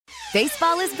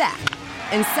Baseball is back,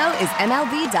 and so is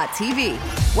MLB.tv.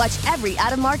 Watch every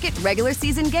out-of-market regular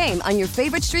season game on your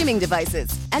favorite streaming devices,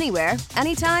 anywhere,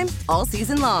 anytime, all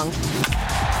season long.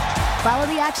 Follow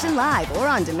the action live or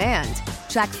on demand.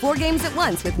 Track 4 games at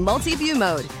once with multi-view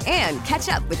mode and catch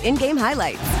up with in-game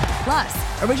highlights.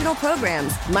 Plus, original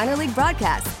programs, minor league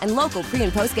broadcasts, and local pre-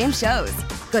 and post-game shows.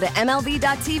 Go to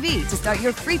MLB.tv to start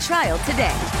your free trial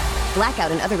today.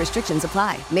 Blackout and other restrictions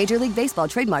apply. Major League Baseball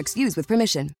trademarks used with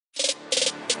permission.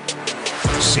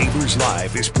 Sabres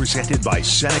Live is presented by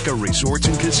Seneca Resorts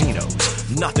and Casinos.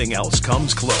 Nothing else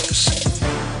comes close.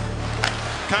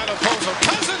 Kind of puzzle.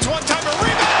 Cousins one-time a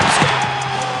rebound. Scores!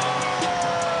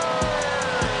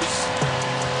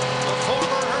 The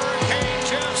former Hurricane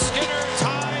Jeff Skinner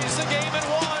ties the game at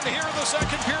 1 here in the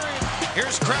second period.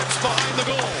 Here's Krebs behind the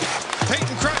goal.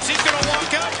 Peyton Krebs, he's going to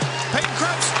walk out. Peyton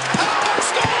Krebs,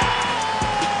 scores!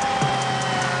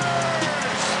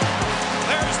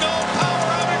 There's no power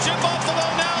outage in Buffalo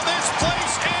now. This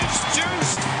place is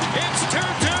juiced. It's 2-2.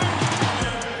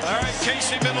 All right,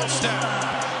 Casey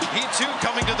Middlestat. He too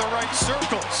coming to the right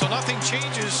circle, so nothing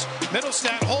changes.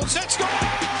 Middlestat holds it, scores!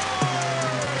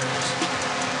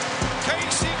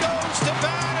 Casey goes to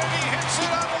bat and he hits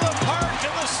it out of the park,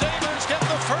 and the Sabres get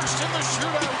the first in the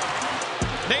shootout.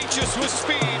 Natchez with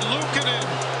speed, Luukkonen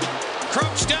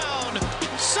crouched down,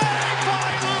 saved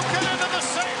by Luukkonen, and the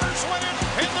Sabres win it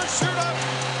in the shootout.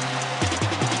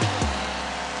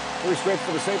 Really straight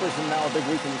for the Sabres, and now a big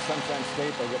week in the Sunshine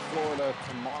State. They get Florida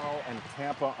tomorrow and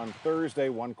Tampa on Thursday.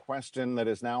 One question that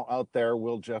is now out there,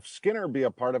 will Jeff Skinner be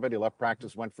a part of it? He left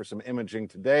practice, went for some imaging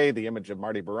today. The image of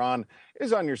Marty Baron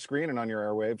is on your screen and on your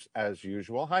airwaves as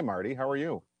usual. Hi, Marty. How are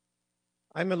you?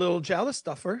 I'm a little jealous,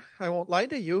 Stuffer. I won't lie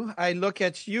to you. I look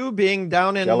at you being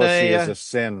down in Jealousy is a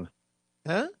sin.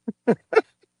 Huh?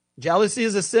 Jealousy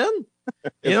is a sin?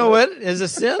 You know what is a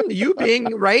sin? You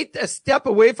being right a step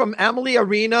away from Amalie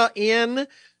Arena in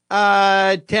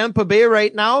Tampa Bay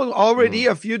right now, already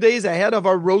a few days ahead of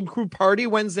our road crew party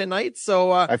Wednesday night.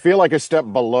 So I feel like a step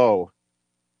below.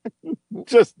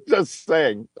 just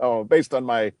saying. Oh, based on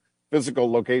my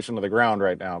physical location of the ground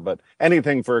right now, but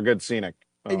anything for a good scenic.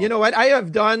 Oh. You know what? I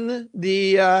have done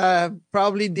the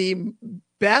probably the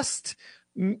best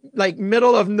like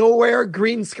middle of nowhere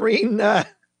green screen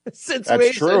situation.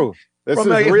 That's true. This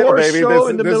from is a real, horse baby. show This,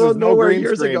 in the this middle is of no nowhere green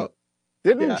years screen. ago.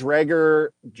 Didn't Drager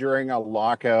during a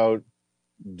lockout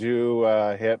do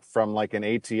a hit from like an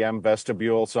ATM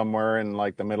vestibule somewhere in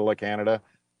like the middle of Canada?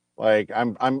 Like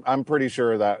I'm pretty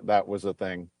sure that was a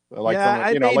thing. Like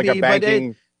from, like a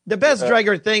banking. The best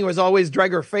Drager thing was always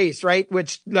Drager face, right?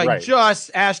 Which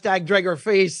just hashtag Drager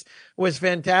face was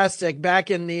fantastic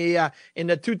back in the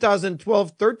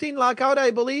 2012-13 lockout, I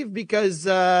believe, because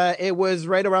it was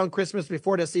right around Christmas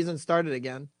before the season started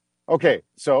again. Okay,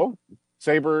 so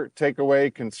Sabre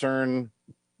takeaway, concern,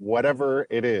 whatever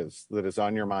it is that is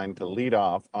on your mind to lead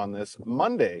off on this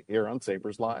Monday here on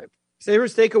Sabres Live.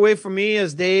 Sabres takeaway for me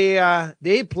is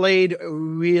they played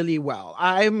really well.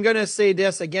 I'm going to say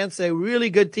this against a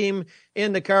really good team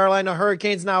in the Carolina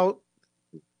Hurricanes. Now,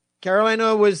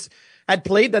 Carolina had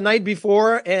played the night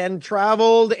before and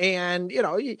traveled, and,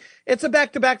 it's a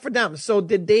back-to-back for them. So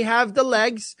did they have the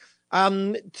legs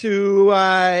to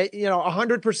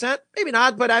 100%? Maybe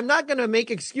not, but I'm not going to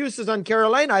make excuses on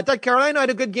Carolina. I thought Carolina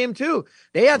had a good game too.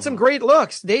 They had some great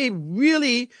looks. They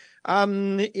really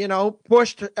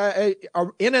pushed in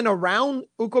and around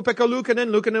Ukko-Pekka Luukkonen.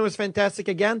 Luukkonen was fantastic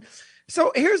again.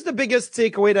 So here's the biggest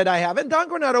takeaway that I have. And Don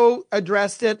Granato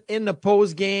addressed it in the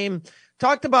post game,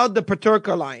 talked about the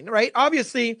Peterka line, right?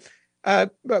 Obviously,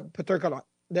 Peterka line,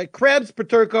 the Krebs,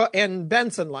 Peterka, and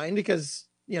Benson line, because,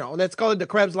 let's call it the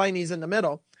Krebs line. He's in the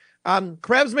middle.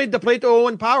 Krebs made the play to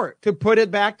Owen Power to put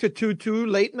it back to 2-2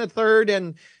 late in the third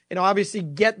and, obviously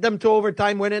get them to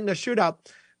overtime, win it in the shootout.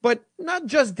 But not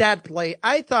just that play.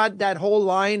 I thought that whole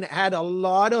line had a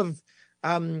lot of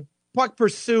puck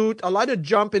pursuit, a lot of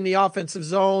jump in the offensive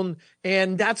zone,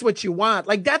 and that's what you want.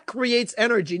 Like, that creates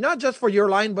energy, not just for your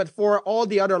line, but for all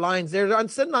the other lines. They're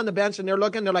sitting on the bench and they're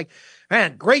like,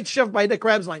 man, great shift by the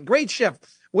Krebs line. Great shift.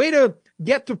 Way to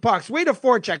get to pucks, way to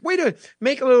forecheck, way to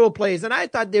make little plays. And I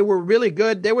thought they were really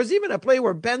good. There was even a play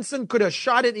where Benson could have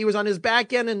shot it. He was on his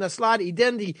back end in the slot. He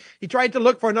didn't. He tried to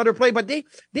look for another play, but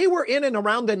they were in and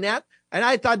around the net. And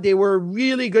I thought they were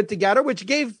really good together, which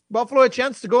gave Buffalo a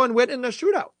chance to go and win in the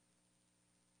shootout.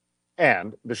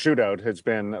 And the shootout has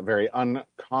been a very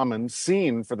uncommon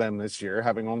scene for them this year,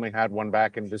 having only had one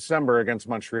back in December against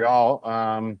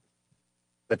Montreal.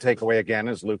 The takeaway again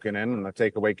is Luukkonen, and the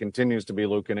takeaway continues to be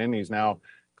Luukkonen. He's now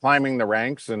climbing the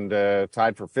ranks and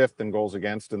tied for 5th in goals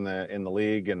against in the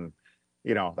league. And,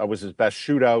 that was his best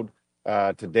shootout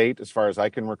to date, as far as I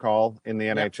can recall, in the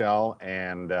NHL.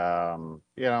 And,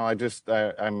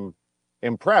 I'm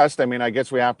impressed. I mean, I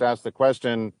guess we have to ask the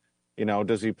question,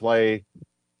 does he play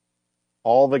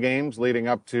all the games leading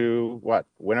up to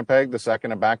Winnipeg, the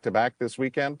second of back-to-back this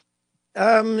weekend?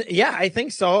 Yeah, I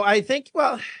think so. I think,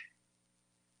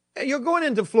 you're going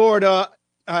into Florida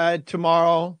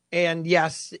tomorrow, and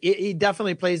yes, he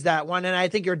definitely plays that one. And I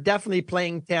think you're definitely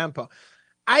playing Tampa.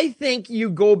 I think you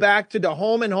go back to the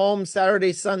home and home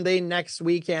Saturday, Sunday next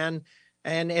weekend,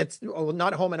 and it's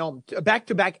not home and home, back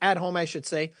to back at home, I should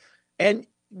say. And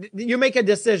you make a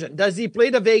decision. Does he play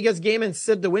the Vegas game and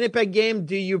sit the Winnipeg game?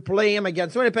 Do you play him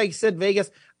against Winnipeg, sit Vegas?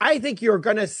 I think you're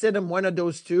going to sit him one of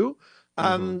those two.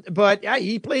 But yeah,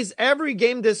 he plays every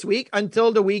game this week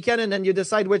until the weekend, and then you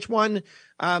decide which one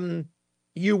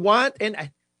you want.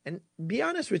 And be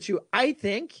honest with you, I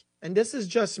think, and this is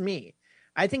just me,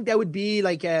 I think that would be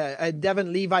like a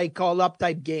Devin Levi call-up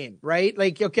type game, right?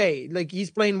 Like, okay, like he's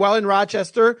playing well in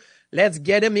Rochester. Let's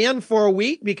get him in for a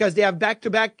week because they have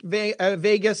back-to-back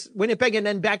Vegas, Winnipeg, and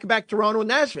then back-to-back Toronto,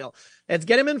 Nashville. Let's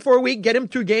get him in for a week, get him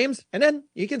 2 games, and then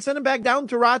you can send him back down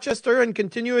to Rochester and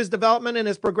continue his development and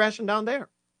his progression down there.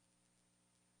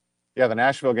 Yeah, the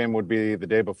Nashville game would be the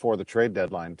day before the trade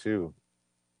deadline, too.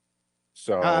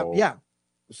 So, yeah.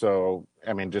 So,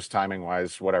 I mean, just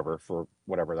timing-wise, for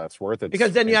whatever that's worth.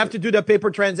 Because then you have to do the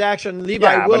paper transaction.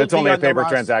 Levi will but it's only a on paper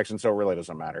transaction, so it really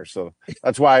doesn't matter. So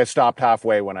that's why I stopped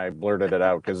halfway when I blurted it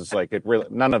out, because it's like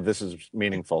none of this is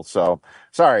meaningful. So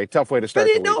sorry, tough way to start.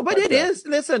 But it is.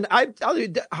 Listen, I tell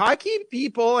you, hockey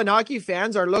people and hockey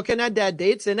fans are looking at that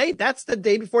date saying, hey, that's the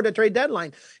day before the trade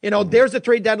deadline. There's a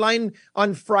trade deadline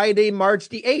on Friday, March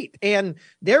the 8th, and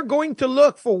they're going to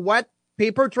look for what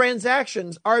paper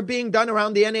transactions are being done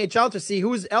around the NHL to see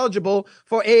who's eligible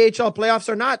for AHL playoffs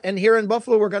or not. And here in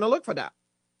Buffalo, we're going to look for that.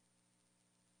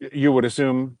 You would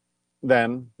assume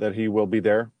then that he will be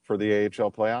there for the AHL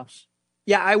playoffs?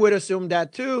 Yeah, I would assume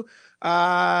that too.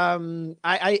 I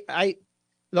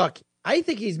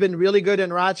think he's been really good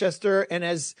in Rochester and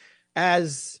has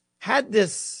had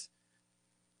this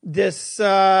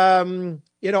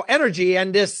energy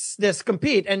and this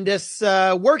compete and this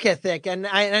work ethic. And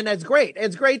it's great.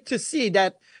 It's great to see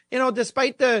that,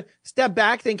 despite the step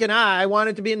back thinking, I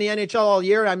wanted to be in the NHL all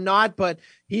year. I'm not, but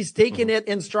he's taken it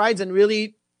in strides and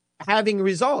really having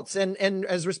results and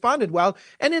has responded well.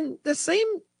 And in the same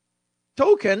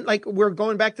token, like we're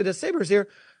going back to the Sabres here,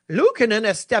 Luukkonen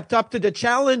has stepped up to the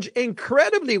challenge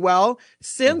incredibly well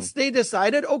since they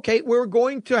decided, okay, we're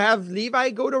going to have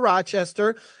Levi go to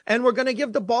Rochester and we're going to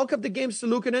give the bulk of the games to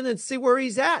Luukkonen and see where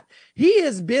he's at. He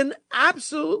has been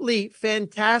absolutely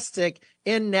fantastic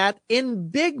in net, in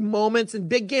big moments, in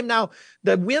big game. Now,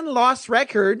 the win-loss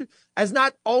record has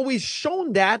not always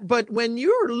shown that, but when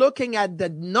you're looking at the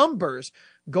numbers,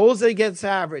 goals against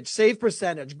average, save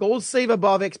percentage, goals save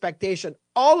above expectation,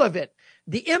 all of it,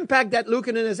 the impact that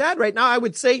Luukkonen has had right now, I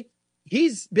would say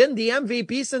he's been the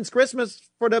MVP since Christmas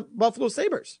for the Buffalo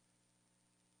Sabres.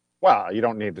 Well, you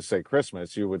don't need to say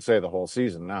Christmas. You would say the whole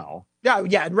season now.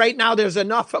 Yeah. Right now, there's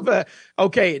enough of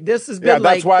this has been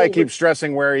that's why I keep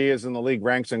stressing where he is in the league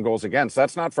ranks and goals against.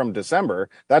 That's not from December.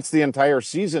 That's the entire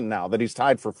season now that he's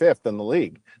tied for 5th in the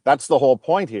league. That's the whole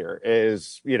point here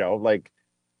is,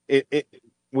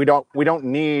 we don't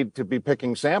need to be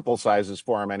picking sample sizes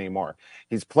for him anymore.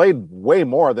 He's played way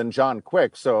more than John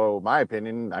Quick. So my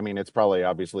opinion, I mean, it's probably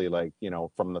obviously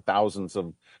from the thousands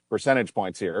of percentage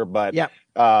points here, but he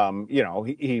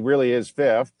really is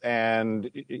 5th,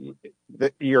 and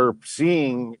you're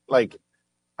seeing like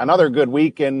another good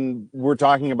week, and we're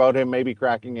talking about him maybe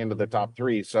cracking into the top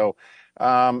 3. So,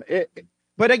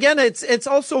 but again, it's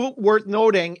also worth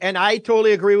noting, and I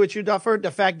totally agree with you, Duffer,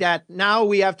 the fact that now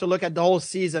we have to look at the whole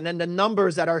season, and the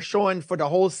numbers that are showing for the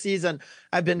whole season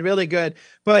have been really good.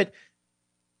 But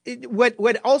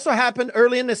what also happened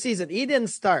early in the season, he didn't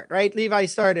start, right? Levi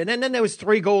started, and then there was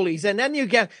 3 goalies, and then you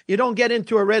don't get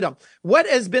into a rhythm. What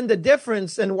has been the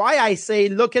difference, and why I say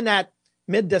looking at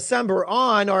mid-December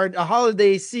on, or the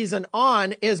holiday season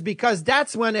on, is because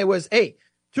that's when it was, hey,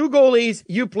 2 goalies,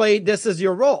 you played, this is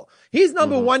your role. He's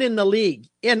number 1 in the league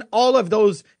in all of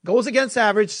those goals against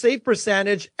average, save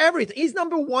percentage, everything. He's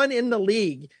number 1 in the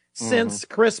league since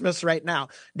Christmas right now.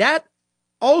 That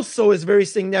also is very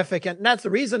significant. And that's the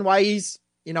reason why he's,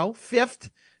 5th,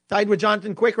 tied with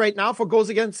Jonathan Quick right now for goals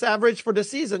against average for the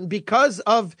season, because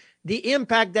of the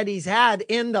impact that he's had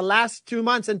in the last 2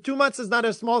 months. And 2 months is not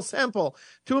a small sample.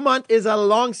 2 months is a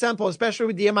long sample, especially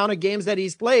with the amount of games that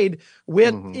he's played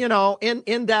with,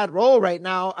 in that role right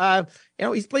now.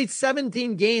 He's played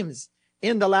 17 games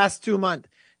in the last 2 months.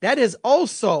 That is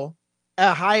also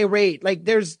a high rate. Like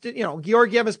there's,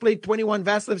 Georgiev has played 21,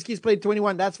 Vasilevsky's played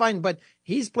 21. That's fine, but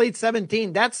he's played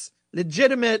 17. That's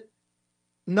legitimate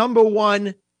number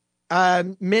one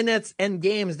minutes and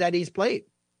games that he's played.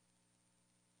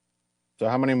 So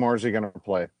how many more is he going to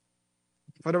play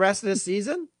for the rest of the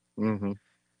season? Mm-hmm.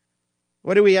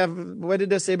 What do we have? What did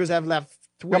the Sabres have left?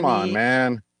 20, Come on,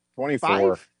 man.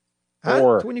 24.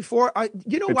 Huh? 24.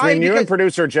 You know Between why? you and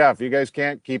producer Jeff, you guys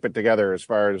can't keep it together as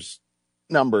far as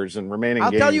numbers and remaining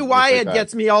I'll games. tell you why it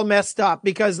gets me all messed up.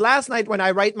 Because last night when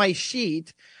I write my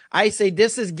sheet, I say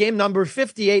this is game number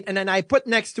 58, and then I put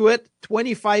next to it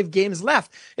 25 games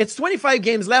left. It's 25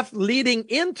 games left leading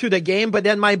into the game, but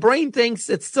then my brain thinks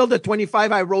it's still the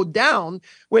 25 I wrote down,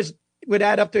 which would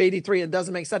add up to 83. It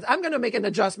doesn't make sense. I'm going to make an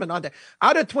adjustment on that.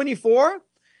 Out of 24,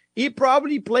 he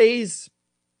probably plays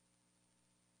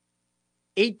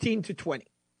 18 to 20.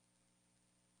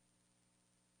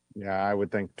 Yeah, I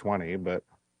would think 20, but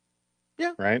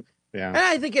yeah, right. Yeah. And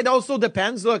I think it also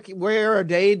depends. Look, where are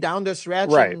they down the stretch?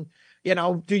 Right.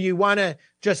 And, do you want to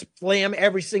just play them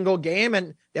every single game?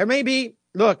 And there may be,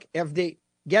 look, if they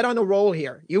get on a roll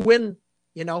here, you win,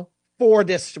 4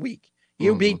 this week.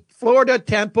 You beat Florida,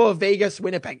 Tampa, Vegas,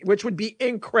 Winnipeg, which would be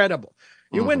incredible.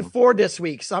 You win 4 this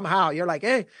week somehow. You're like,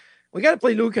 hey, we got to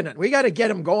play Luukkonen. We got to get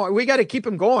him going. We got to keep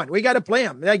him going. We got to play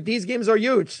him. Like, these games are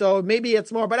huge. So maybe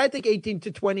it's more, but I think 18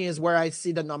 to 20 is where I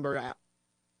see the number at.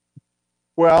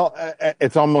 Well,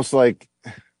 it's almost like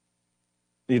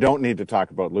you don't need to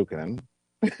talk about Luukkonen,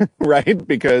 right?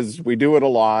 Because we do it a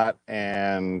lot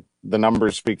and the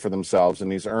numbers speak for themselves,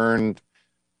 and he's earned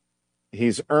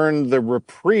the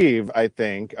reprieve, I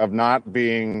think, of not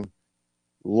being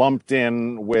lumped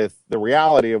in with the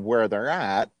reality of where they're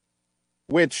at,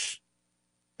 which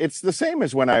it's the same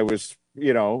as when I was,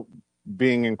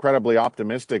 being incredibly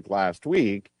optimistic last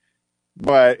week.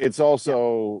 But it's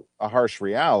also a harsh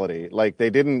reality. Like they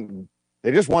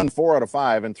just won 4 out of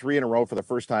 5 and 3 in a row for the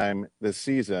first time this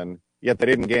season, yet they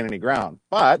didn't gain any ground.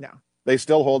 But they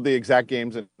still hold the exact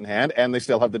games in hand, and they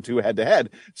still have the 2 head-to-head.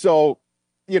 So,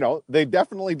 they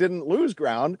definitely didn't lose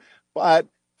ground. But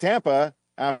Tampa,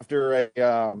 after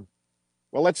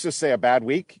let's just say a bad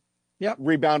week,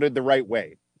 rebounded the right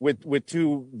way with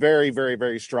 2 very, very,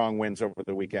 very strong wins over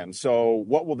the weekend. So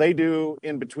what will they do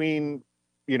in between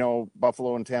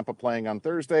Buffalo and Tampa playing on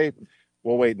Thursday?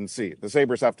 We'll wait and see. The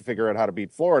Sabres have to figure out how to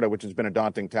beat Florida, which has been a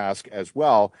daunting task as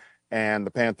well. And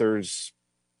the Panthers,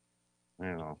 I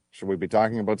don't know, should we be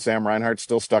talking about Sam Reinhart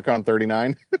still stuck on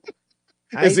 39?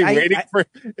 Is he waiting for?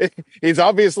 He's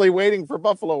obviously waiting for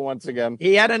Buffalo once again.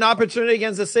 He had an opportunity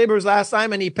against the Sabres last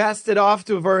time, and he passed it off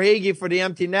to Verhaeghe for the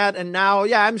empty net. And now,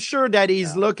 I'm sure that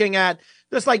he's looking at,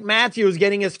 just like Matthews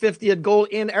getting his 50th goal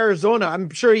in Arizona. I'm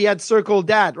sure he had circled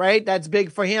that, right? That's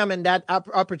big for him, and that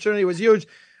opportunity was huge.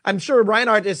 I'm sure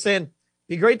Reinhart is saying,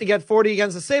 be great to get 40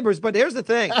 against the Sabres, but here's the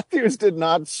thing. Matthews did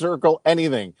not circle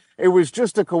anything. It was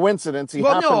just a coincidence. He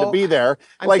happened to be there.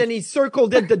 I'm saying he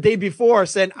circled it the day before,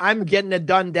 saying, I'm getting it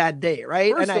done that day,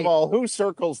 right? First of all, who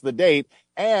circles the date?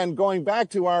 And going back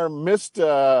to our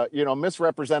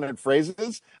misrepresented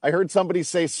phrases, I heard somebody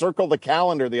say circle the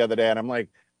calendar the other day, and I'm like,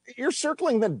 you're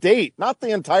circling the date, not the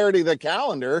entirety of the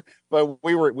calendar. But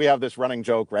we have this running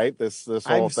joke, right? This whole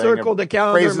thing. I've circled the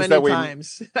calendar many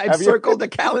times. I've circled the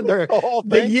calendar.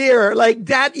 The year, like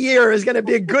that year is going to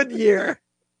be a good year.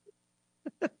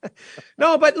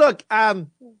 No, but look,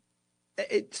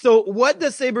 so what the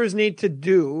Sabres need to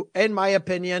do, in my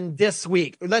opinion, this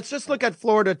week, let's just look at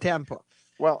Florida, Tampa.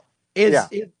 Well,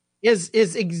 is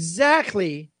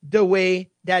exactly the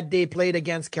way that they played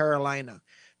against Carolina.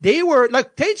 They were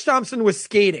like, Tage Thompson was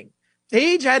skating.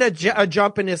 Tage had a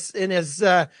jump in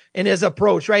his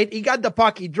approach, right? He got the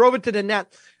puck. He drove it to the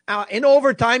net. In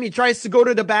overtime, he tries to go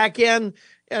to the back end,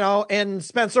 and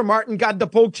Spencer Martin got the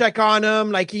poke check on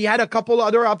him. Like, he had a couple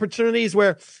other opportunities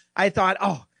where I thought,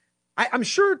 I'm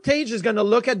sure Tage is going to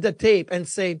look at the tape and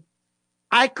say,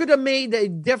 I could have made a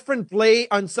different play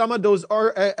on some of those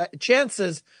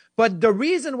chances. But the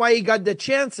reason why he got the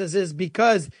chances is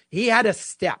because he had a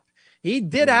step. He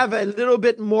did have a little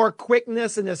bit more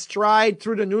quickness in his stride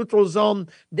through the neutral zone,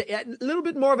 a little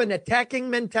bit more of an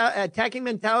attacking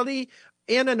mentality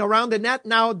in and around the net.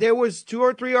 Now, there was 2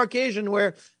 or 3 occasions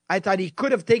where I thought he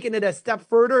could have taken it a step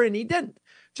further, and he didn't.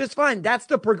 Just fine. That's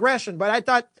the progression. But I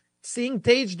thought seeing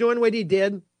Tage doing what he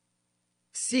did,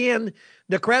 seeing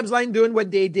the Krebs line doing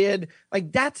what they did,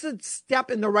 like, that's a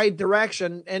step in the right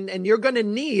direction. And you're going to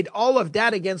need all of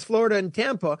that against Florida and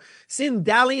Tampa. Seeing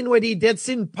Dahlin what he did,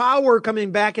 seeing Power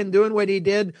coming back and doing what he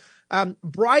did.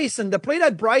 Bryson, the play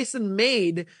that Bryson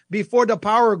made before the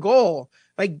Power goal,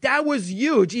 Like, that was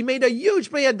huge. He made a huge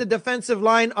play at the defensive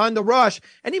line on the rush,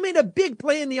 and he made a big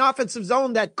play in the offensive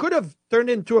zone that could have turned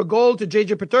into a goal to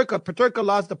JJ Peterka. Peterka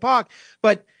lost the puck,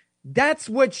 but that's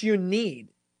what you need.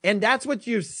 And that's what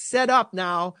you set up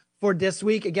now for this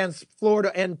week against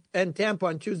Florida and Tampa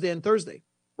on Tuesday and Thursday.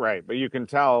 Right, but you can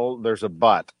tell there's a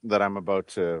but that I'm about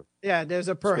to. Yeah, there's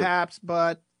a perhaps,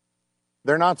 but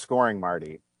they're not scoring,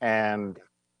 Marty. And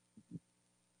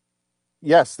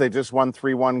yes, they just won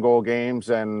 3-1 goal games,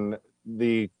 and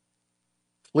the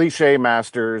cliche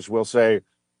masters will say,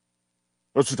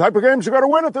 it's the type of games you got to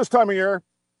win at this time of year.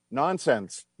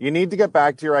 Nonsense. You need to get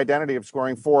back to your identity of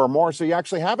scoring 4 or more so you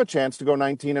actually have a chance to go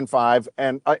 19-5.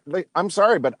 And I'm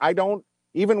sorry, but I don't,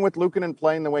 even with Luukkonen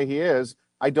playing the way he is,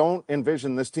 I don't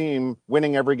envision this team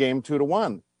winning every game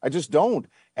 2-1. I just don't.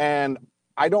 And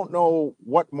I don't know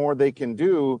what more they can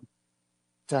do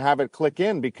to have it click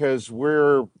in, because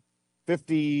we're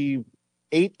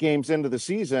 58 games into the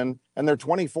season and they're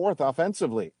 24th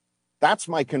offensively. That's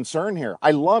my concern here. I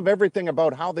love everything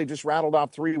about how they just rattled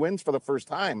off 3 wins for the first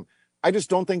time. I just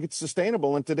don't think it's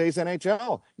sustainable in today's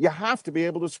NHL. You have to be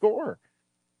able to score.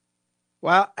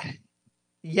 Well,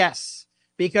 yes.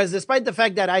 Because despite the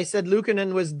fact that I said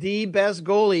Luukkonen was the best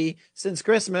goalie since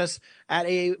Christmas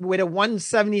with a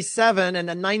 177 and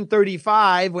a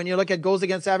 935, when you look at goals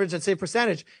against average and save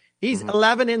percentage, he's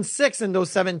 11-6 in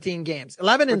those 17 games.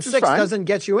 11-6 doesn't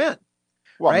get you in.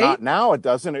 Well, right? Not now. It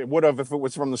doesn't. It would have if it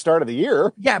was from the start of the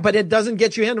year. Yeah, but it doesn't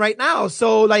get you in right now.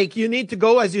 So, like, you need to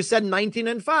go, as you said,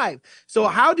 19-5. So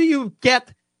how do you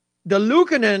get the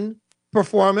Luukkonen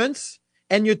performance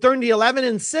and you turn the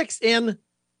 11-6 in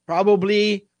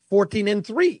probably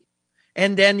 14-3?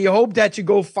 And then you hope that you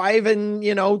go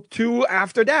 5-2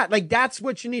 after that. Like, that's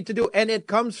what you need to do. And it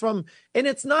comes from, and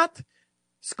it's not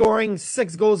scoring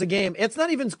 6 goals a game. It's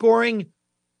not even scoring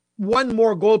 1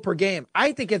 more goal per game.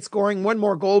 I think it's scoring 1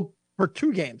 more goal per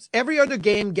 2 games. Every other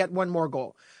game, get 1 more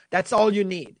goal. That's all you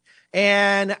need.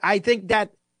 And I think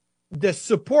that the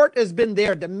support has been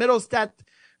there. The Middlestat,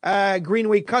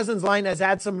 Greenway Cousins line has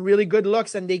had some really good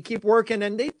looks, and they keep working,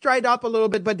 and they dried up a little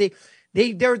bit, but they're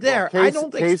there. Well, I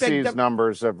don't expect Casey's them.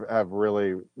 numbers have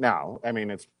really, now, I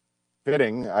mean, it's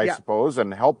fitting, I suppose,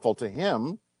 and helpful to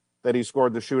him that he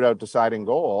scored the shootout deciding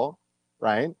goal,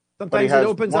 right? Sometimes but he has it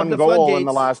opens up 1 the goal floodgates. in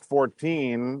the last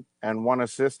 14 and 1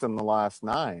 assist in the last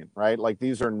 9, right? Like,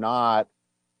 these are not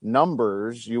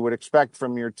numbers you would expect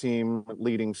from your team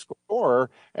leading scorer.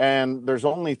 And there's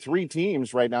only 3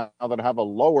 teams right now that have a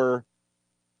lower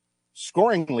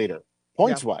scoring leader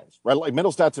points wise, right? Like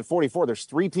Middlestat's at 44. There's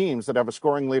 3 teams that have a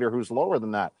scoring leader who's lower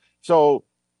than that. So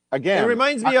again, it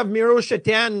reminds me of Miro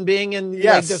Shatan being in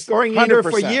like the scoring leader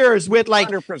for years with like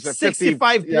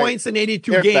 65 points in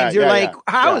 82 games. You're like,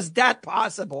 how is that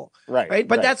possible? Right.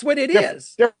 But that's what it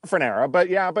is. Different era. But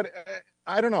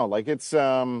I don't know. Like, it's,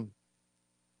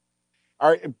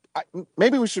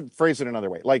 maybe we should phrase it another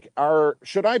way. Like,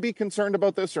 should I be concerned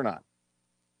about this or not?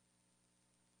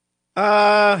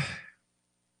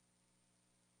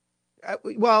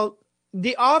 Well,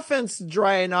 the offense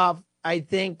drying off, I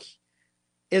think,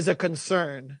 is a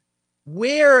concern.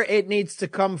 Where it needs to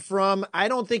come from, I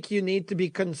don't think you need to be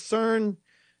concerned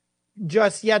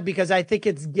just yet, because I think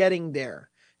it's getting there.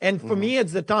 And for me,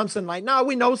 it's the Thompson line. Now,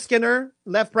 we know Skinner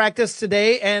left practice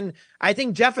today, and I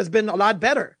think Jeff has been a lot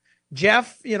better.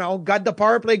 Jeff, got the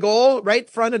power play goal right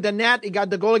front of the net. He got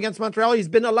the goal against Montreal. He's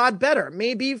been a lot better,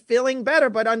 maybe feeling better,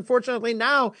 but unfortunately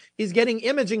now he's getting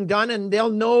imaging done, and they'll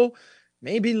know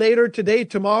maybe later today,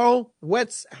 tomorrow,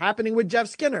 what's happening with Jeff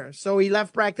Skinner. So he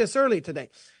left practice early today.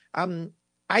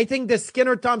 I think the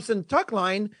Skinner-Thompson tuck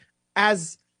line,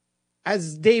 as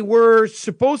they were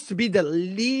supposed to be the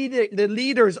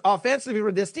leaders offensively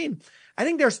for this team, I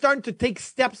think they're starting to take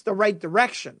steps the right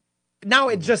direction. Now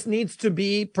it just needs to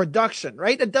be production,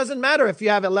 right? It doesn't matter if you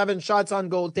have 11 shots on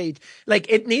goal, Tage. Like,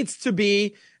 it needs to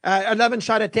be 11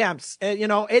 shot attempts.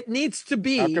 It needs to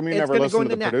be. How come you never listen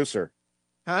to the producer?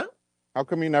 Huh? How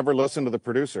come you never listen to the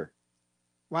producer?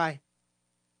 Why?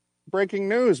 Breaking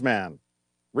news, man.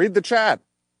 Read the chat.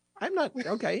 I'm not.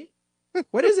 Okay.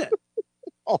 What is it?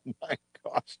 Oh, my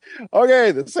gosh.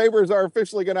 Okay, the Sabres are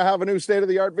officially going to have a new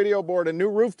state-of-the-art video board and new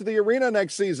roof to the arena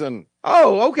next season.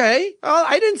 Oh, okay. Well,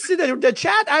 I didn't see the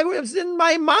chat. I was in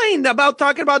my mind about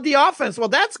talking about the offense. Well,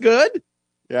 that's good.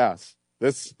 Yes.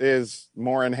 This is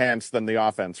more enhanced than the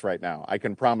offense right now. I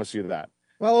can promise you that.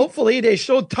 Well, hopefully they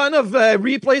show a ton of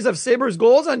replays of Sabres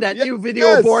goals on that new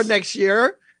video board next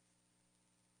year.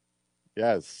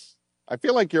 Yes. I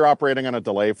feel like you're operating on a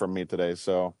delay from me today,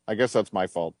 so I guess that's my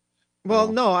fault.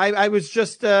 Well, no, I was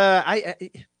just, not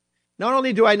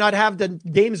only do I not have the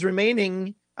games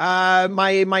remaining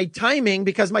my timing,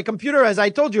 because my computer, as I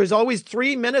told you, is always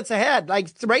 3 minutes ahead. Like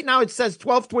right now it says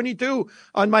 12:22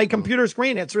 on my computer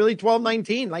screen. It's really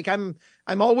 12:19. Like I'm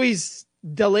always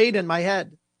delayed in my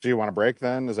head. Do you want to break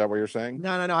then? Is that what you're saying?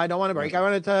 No. I don't want to break. I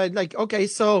wanted to okay.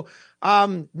 So,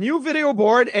 new video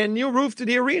board and new roof to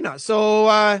the arena.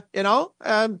 So,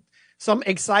 some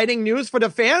exciting news for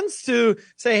the fans to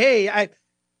say, hey,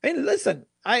 listen,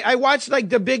 I watched like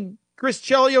the big Chris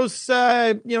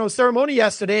Chelios, ceremony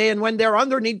yesterday. And when they're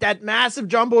underneath that massive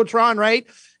Jumbotron, right,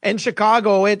 in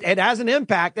Chicago, it has an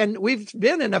impact. And we've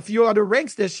been in a few other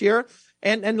rinks this year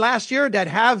and last year that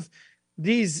have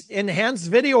these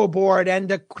enhanced video board and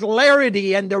the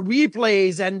clarity and the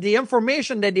replays and the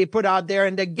information that they put out there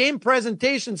and the game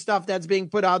presentation stuff that's being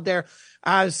put out there.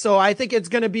 So I think it's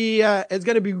going to be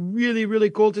really, really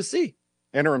cool to see.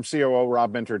 Interim COO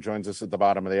Rob Minter joins us at the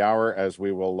bottom of the hour as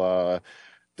we will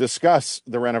discuss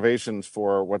the renovations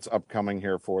for what's upcoming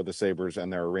here for the Sabres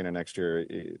and their arena next year.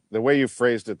 The way you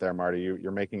phrased it there, Marty,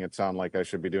 you're making it sound like I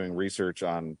should be doing research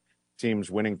on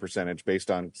teams' winning percentage based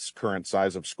on current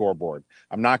size of scoreboard.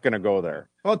 I'm not going to go there.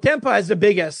 Well, Tampa is the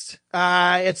biggest.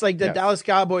 It's like the Dallas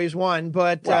Cowboys won,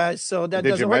 but so that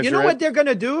doesn't work. You know what they're going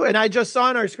to do? And I just saw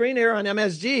on our screen here on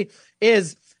MSG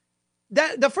is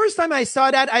that the first time I saw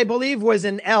that, I believe, was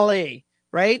in LA,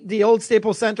 right? The old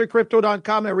Staples Center,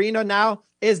 Crypto.com arena now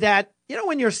is that,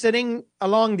 when you're sitting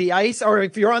along the ice or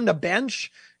if you're on the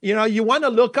bench, you want to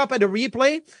look up at a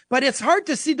replay, but it's hard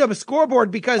to see the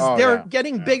scoreboard because they're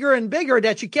getting bigger and bigger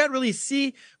that you can't really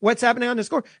see what's happening on the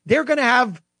score. They're going to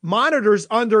have monitors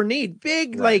underneath,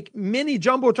 big, like mini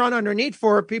Jumbotron underneath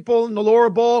for people in the lower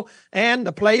bowl and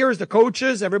the players, the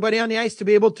coaches, everybody on the ice to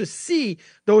be able to see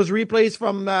those replays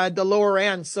from the lower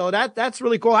end. So that's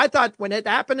really cool. I thought when it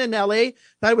happened in LA,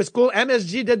 that was cool.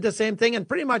 MSG did the same thing, and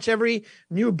pretty much every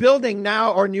new building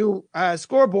now or new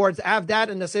scoreboards have that,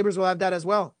 and the Sabres will have that as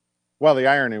well. Well, the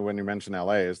irony when you mention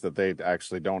LA is that they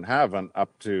actually don't have an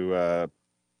up to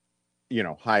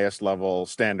highest level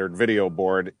standard video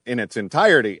board in its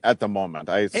entirety at the moment.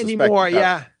 I suspect anymore,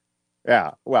 yeah.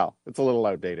 Well, it's a little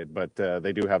outdated, but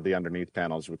they do have the underneath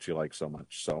panels, which you like so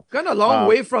much. So gone a long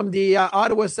way from the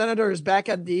Ottawa Senators back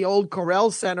at the old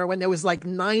Corel Center when there was like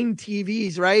 9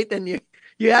 TVs, right? And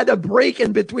you had a break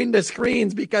in between the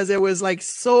screens because it was like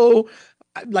so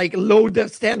like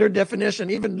standard definition,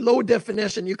 even low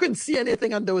definition. You couldn't see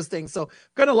anything on those things. So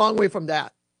gone a long way from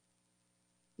that.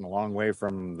 A long way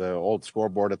from the old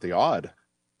scoreboard at the Odd,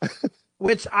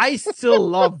 which I still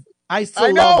love. I know,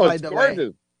 love, by it's the gorgeous.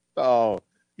 way. Oh,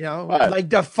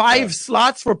 like the 5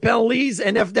 slots for penalties,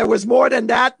 and if there was more than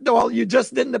that, well, you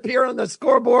just didn't appear on the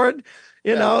scoreboard.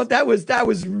 That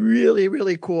was really,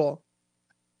 really cool.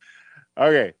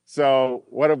 Okay, so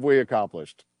what have we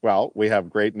accomplished? Well, we have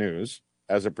great news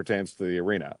as it pertains to the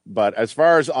arena, but as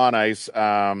far as on ice,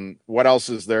 what else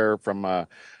is there from a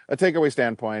takeaway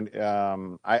standpoint?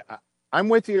 I'm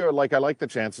with you. Like, I like the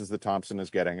chances that Thompson is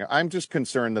getting. I'm just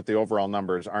concerned that the overall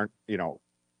numbers aren't,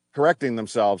 correcting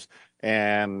themselves.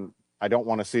 And I don't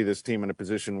want to see this team in a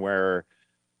position where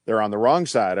they're on the wrong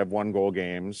side of 1-goal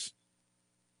games,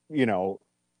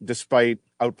 despite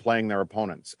outplaying their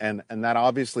opponents. And that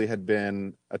obviously had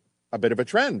been a bit of a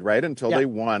trend, right? Until they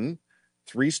won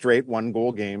 3 straight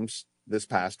 1-goal games this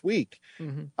past week.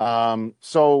 Mm-hmm.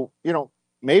 So,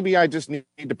 maybe I just need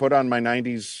to put on my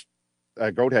 90s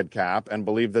goathead cap and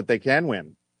believe that they can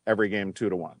win every game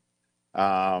 2-1.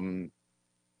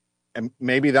 And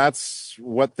maybe that's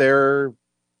what they're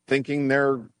thinking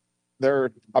they're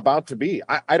about to be.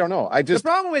 I don't know. The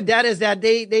problem with that is that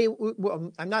they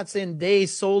I'm not saying they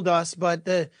sold us, but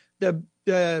the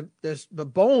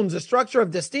bones, the structure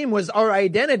of this team was our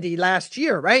identity last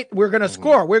year, right? We're going to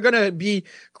score. We're going to be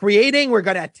creating. We're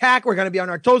going to attack. We're going to be on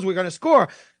our toes. We're going to score.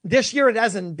 This year, it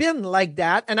hasn't been like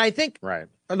that. And I think,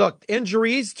 look,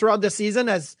 injuries throughout the season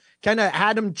has kind of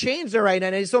had them change their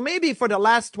identity. So maybe for the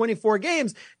last 24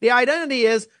 games, the identity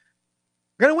is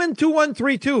we're going to win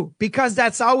 2-1, 3-2 because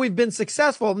that's how we've been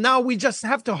successful. Now we just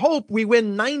have to hope we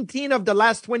win 19 of the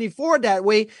last 24 that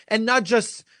way and not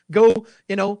just go,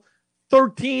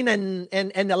 13 and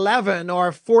 11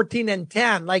 or 14 and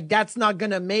 10. Like, that's not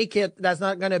going to make it. That's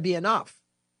not going to be enough.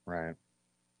 Right.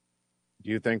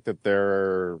 Do you think that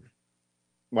the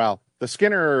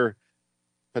Skinner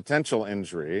potential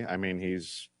injury, I mean,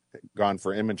 he's gone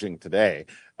for imaging today.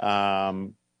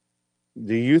 Do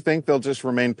you think they'll just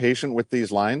remain patient with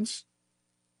these lines?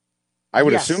 I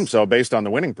would assume so based on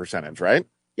the winning percentage, right?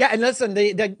 Yeah. And listen,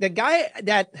 the guy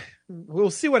that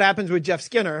we'll see what happens with Jeff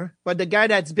Skinner, but the guy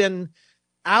that's been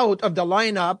out of the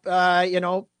lineup,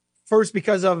 first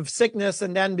because of sickness,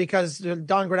 and then because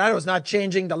Don Granato is not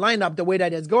changing the lineup the way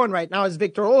that it's going right now, is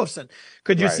Victor Olofsson.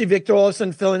 Could you see Victor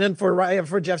Olofsson filling in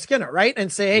for Jeff Skinner, right? And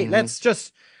say, hey, let's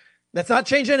not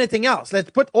change anything else.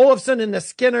 Let's put Olofsson in the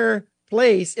Skinner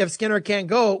place if Skinner can't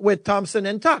go with Thompson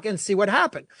and Tuch and see what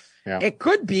happens. Yeah. It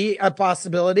could be a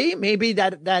possibility. Maybe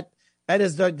that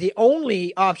is the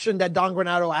only option that Don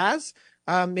Granato has.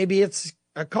 Maybe it's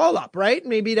a call up, right?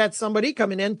 Maybe that's somebody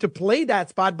coming in to play that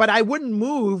spot, but I wouldn't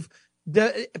move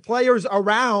the players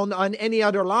around on any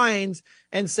other lines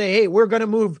and say, hey, we're going to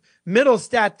move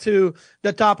Middlestat to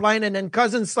the top line, and then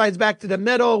Cousins slides back to the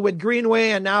middle with Greenway,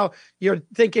 and now you're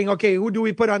thinking, okay, who do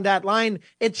we put on that line?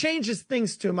 It changes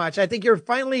things too much. I think you're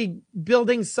finally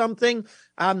building something.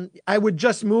 I would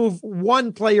just move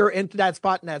one player into that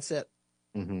spot, and that's it.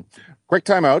 Mm-hmm. Quick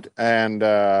timeout and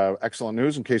excellent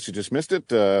news in case you just missed it.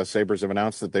 Sabres have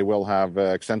announced that they will have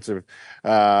extensive,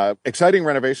 exciting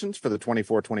renovations for the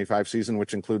 24-25 season,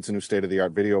 which includes a new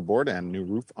state-of-the-art video board and new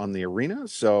roof on the arena.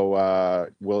 So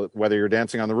whether you're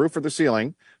dancing on the roof or the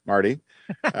ceiling, Marty,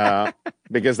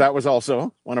 because that was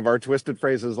also one of our twisted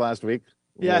phrases last week.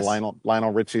 Yes.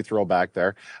 Lionel Richie throwback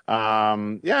there.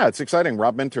 It's exciting.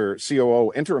 Rob Minter,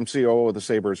 interim COO of the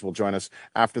Sabres, will join us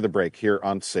after the break here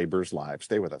on Sabres Live.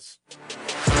 Stay with us.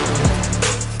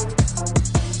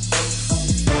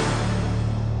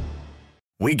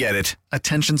 We get it.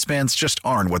 Attention spans just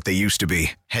aren't what they used to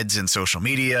be. Heads in social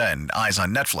media and eyes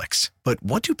on Netflix. But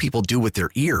what do people do with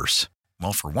their ears?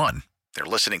 Well, for one, they're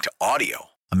listening to audio.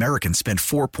 Americans spend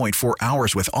 4.4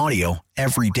 hours with audio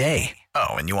every day.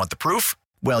 Oh, and you want the proof?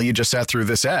 Well, you just sat through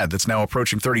this ad that's now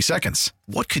approaching 30 seconds.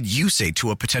 What could you say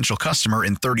to a potential customer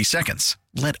in 30 seconds?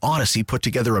 Let Odyssey put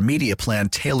together a media plan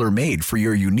tailor-made for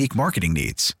your unique marketing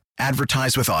needs.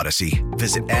 Advertise with Odyssey.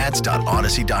 Visit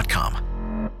ads.odyssey.com.